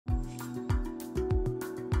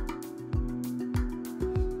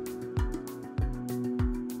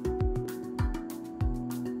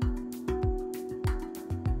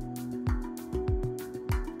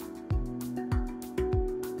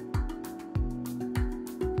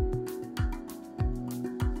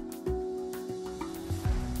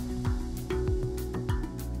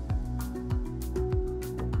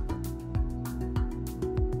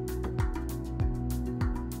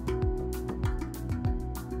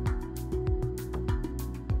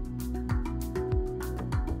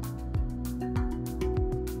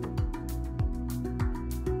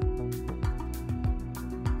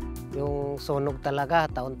sunog talaga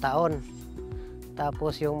taon-taon.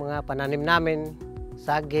 Tapos yung mga pananim namin,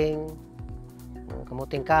 saging,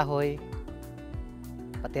 kamuting kahoy,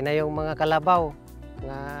 pati na yung mga kalabaw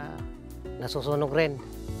na nasusunog rin.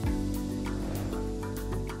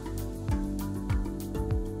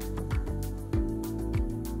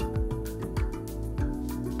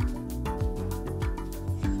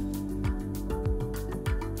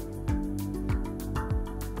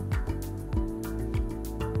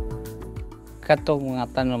 Katong mga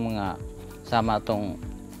tanong mga sama tong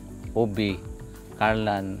ubi,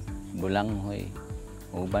 karlan, bulanghoy,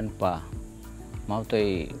 uban pa. Mao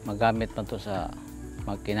to'y magamit man to sa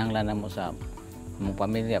magkinahanglan mo sa among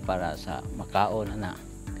pamilya para sa makaon na.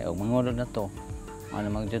 Kaya mangulod na to, ano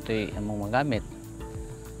magjutoy among magamit.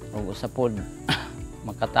 Ug usapod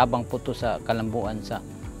makatabang po to sa kalambuan sa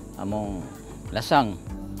among lasang.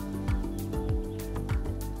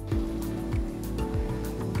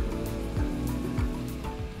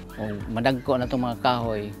 Madagko na itong mga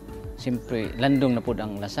kahoy, siyempre landong na po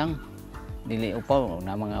ang lasang. Dili upaw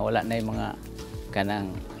na mga wala na yung mga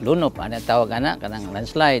kanang lunop, ano tawag ana, kanang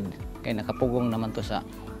landslide. Kaya nakapugong naman to sa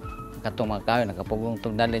katong mga kahoy, nakapugong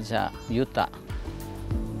itong dalin sa yuta.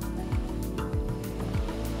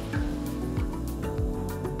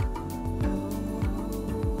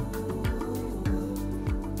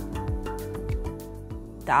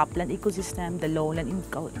 The upland ecosystem, the lowland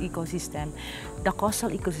ecosystem, the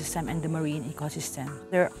coastal ecosystem, and the marine ecosystem.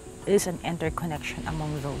 There is an interconnection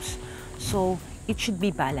among those. So it should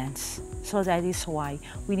be balanced. So that is why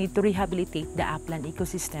we need to rehabilitate the upland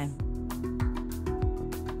ecosystem.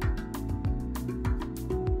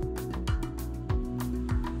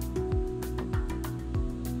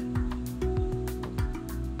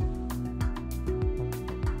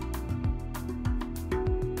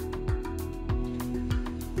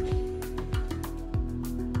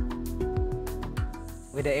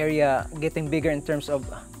 With the area getting bigger in terms of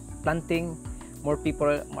planting, more people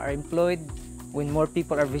are employed. When more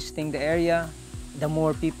people are visiting the area, the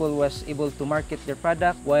more people was able to market their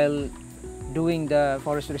product while doing the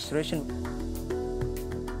forest restoration.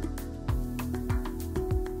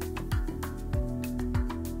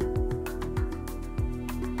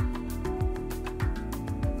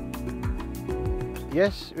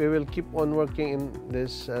 Yes, we will keep on working in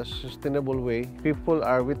this sustainable way. People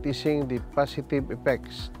are witnessing the positive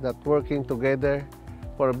effects that working together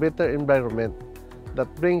for a better environment that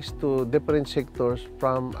brings to different sectors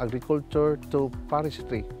from agriculture to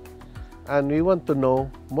forestry. And we want to know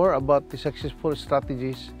more about the successful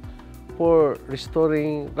strategies for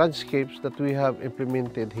restoring landscapes that we have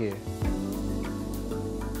implemented here.